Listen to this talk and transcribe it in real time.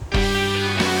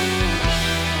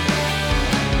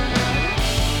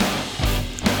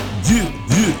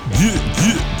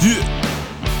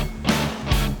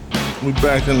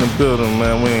Back in the building,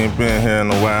 man. We ain't been here in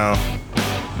a while.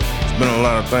 There's been a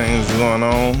lot of things going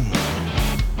on.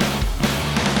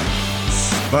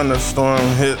 Thunderstorm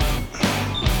hit.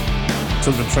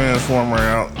 Took the transformer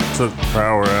out. Took the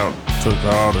power out. Took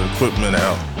all the equipment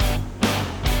out.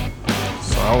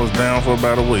 So I was down for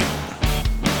about a week.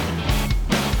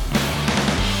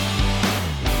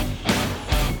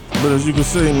 But as you can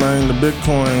see, man, the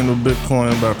Bitcoin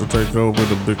about to take over.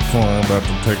 The Bitcoin about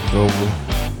to take over.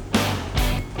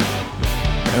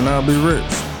 And I'll be rich.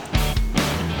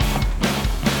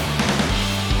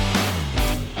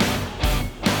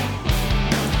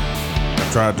 I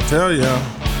tried to tell y'all.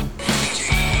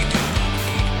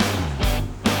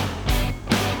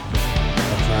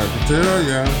 Tell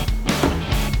ya.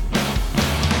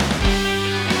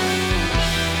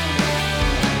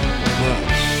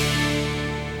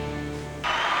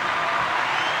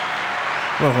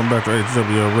 Welcome back to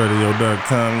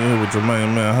HWRadio.com. You're here with your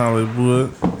main man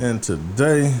Hollywood. And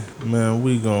today, man,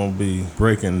 we gonna be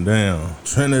breaking down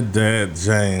Trinidad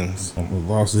James on the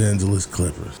Los Angeles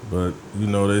Clippers. But, you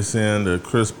know, they saying that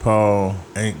Chris Paul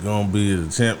ain't gonna be the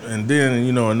champ. And then,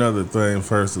 you know, another thing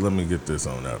first, let me get this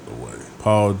on out the way.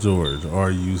 Paul George,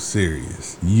 are you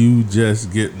serious? You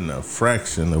just getting a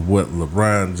fraction of what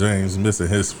LeBron James missing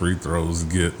his free throws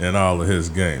get in all of his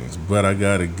games. But I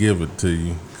gotta give it to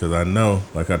you, because I know,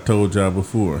 like I told y'all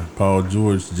before, Paul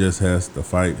George just has to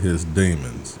fight his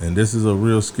demons. And this is a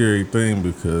real scary thing,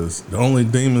 because the only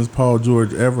demons Paul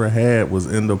George ever had was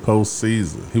in the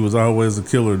postseason. He was always a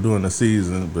killer during the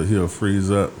season, but he'll freeze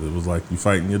up. It was like you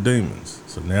fighting your demons.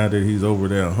 So now that he's over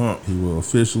that hump, he will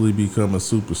officially become a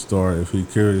superstar if he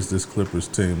carries this Clippers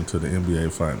team to the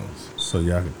NBA Finals. So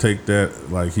y'all can take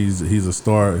that like he's a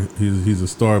star. He's a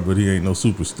star, but he ain't no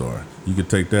superstar. You can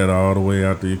take that all the way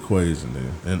out the equation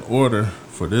there. In order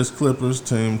for this Clippers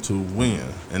team to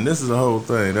win, and this is the whole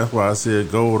thing. That's why I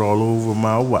said gold all over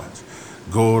my watch,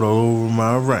 gold all over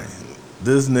my ring.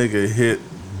 This nigga hit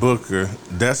Booker.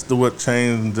 That's what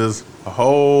changed this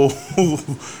whole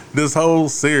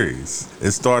series.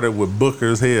 It started with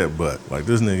Booker's headbutt. Like,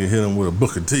 this nigga hit him with a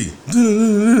Booker T.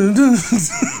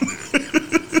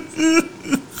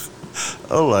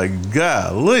 Oh my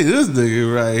God, look, this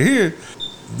nigga right here.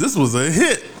 This was a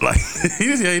hit. Like,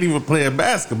 he ain't even playing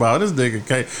basketball. This nigga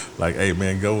can't, like, hey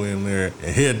man, go in there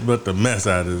and headbutt the mess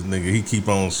out of this nigga. He keep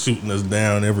on shooting us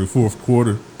down every fourth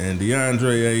quarter. And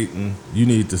DeAndre Ayton, you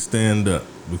need to stand up,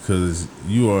 because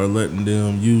you are letting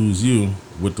them use you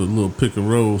with the little pick and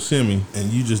roll shimmy, and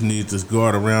you just need to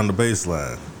guard around the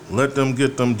baseline. Let them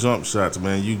get them jump shots,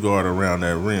 man. You guard around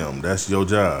that rim. That's your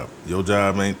job. Your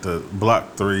job ain't to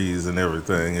block threes and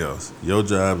everything else. Your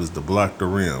job is to block the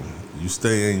rim. You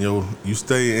stay in your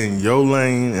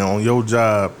lane and on your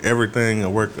job, everything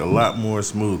will work a lot more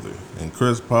smoother. And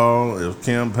Chris Paul, if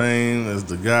Campaign is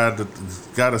the guy that's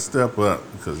got to step up,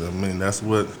 because I mean that's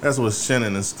what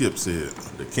Shannon and Skip said.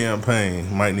 The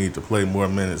Campaign might need to play more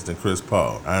minutes than Chris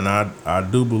Paul, and I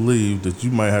do believe that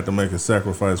you might have to make a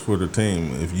sacrifice for the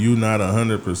team. If you're not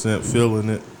 100% feeling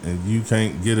it and you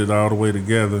can't get it all the way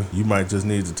together, you might just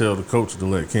need to tell the coach to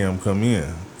let Cam come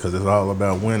in. Because it's all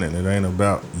about winning. It ain't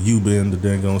about you being the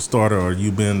dang starter or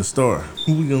you being the star.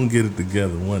 We gonna get it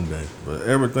together one day. But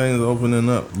everything's opening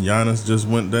up. Giannis just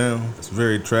went down. It's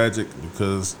very tragic,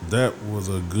 because that was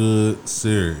a good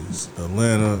series.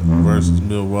 Atlanta versus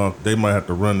Milwaukee. They might have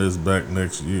to run this back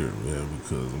next year, man,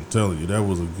 because I'm telling you, that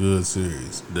was a good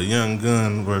series. The young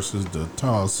gun versus the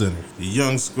tall center.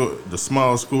 The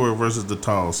small scorer versus the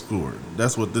tall scorer.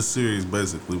 That's what this series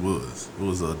basically was. It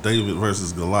was a David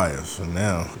versus Goliath, and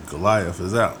now Goliath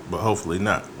is out, but hopefully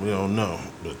not. We don't know.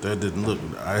 But that didn't look.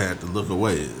 I had to look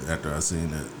away after I seen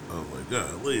that. I was like,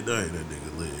 God, that ain't that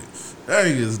nigga leg. That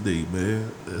ain't his knee, man.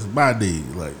 It's my knee.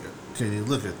 Like, can't even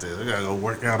look at that. I gotta go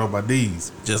work out on my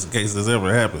knees just in case this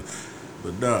ever happens.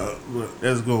 But nah,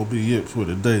 that's gonna be it for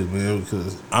today, man,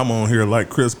 because I'm on here like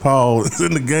Chris Paul is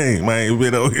in the game. I ain't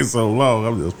been on here so long.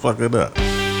 I'm just fucking up.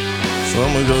 So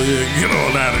I'm gonna go ahead and get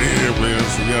on out of here, man.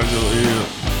 So y'all go ahead.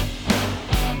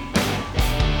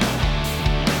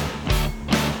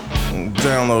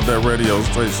 Download that radio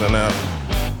station app.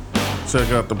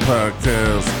 Check out the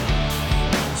podcast.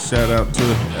 Shout out to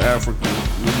Africa.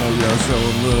 You know y'all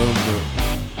showing love,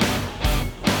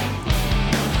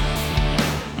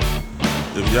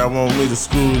 but if y'all want me to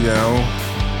school y'all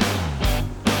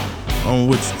on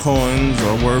which coins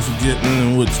are worth getting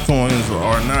and which coins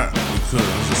are not, because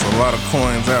there's a lot of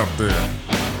coins out there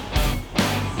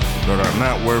that are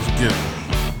not worth getting.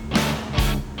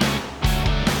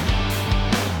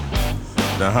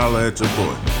 Now holla at your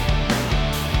boy.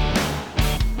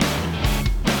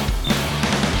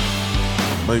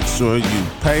 Make sure you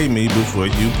pay me before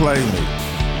you play me.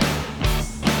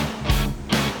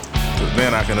 'Cause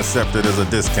then I can accept it as a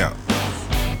discount.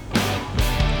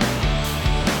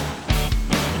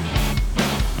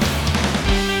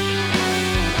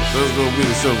 That's gonna be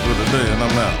the show for today, and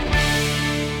I'm out.